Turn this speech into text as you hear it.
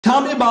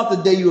tell me about the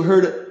day you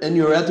heard it and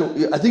you were at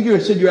the, I think you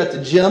said you were at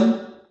the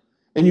gym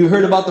and you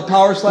heard about the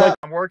power slap.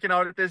 I'm working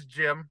out at this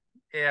gym,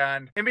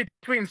 and in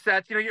between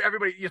sets, you know,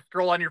 everybody, you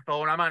scroll on your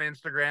phone. I'm on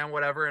Instagram,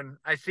 whatever, and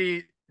I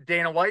see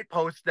Dana White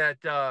post that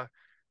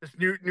this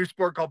new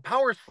sport called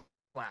power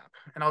slap,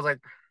 and I was like,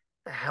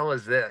 the hell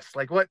is this?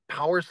 Like, what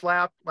power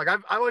slap? Like,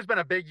 I've always been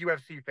a big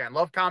UFC fan,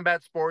 love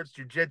combat sports,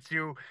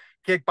 jujitsu,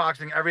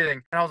 kickboxing,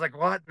 everything. And I was like,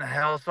 what in the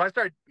hell? So I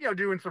started,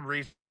 doing some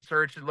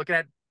research and looking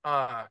at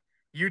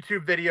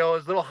YouTube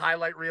videos, little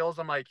highlight reels.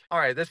 I'm like, all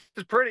right, it's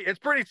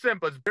pretty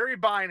simple. It's very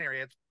binary.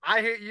 It's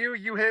I hit you,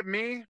 you hit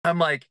me. I'm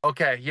like,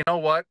 okay, you know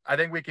what? I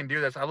think we can do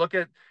this. I look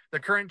at the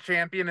current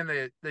champion in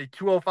the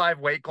 205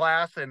 weight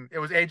class, and it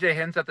was AJ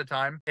Hints at the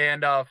time,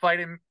 and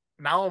fighting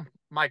now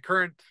my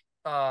current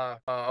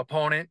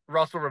opponent,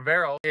 Russell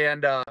Rivero.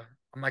 And I'm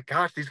like,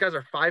 gosh, these guys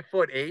are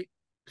 5'8",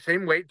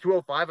 same weight,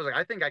 205. I was like,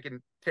 I think I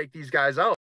can take these guys out.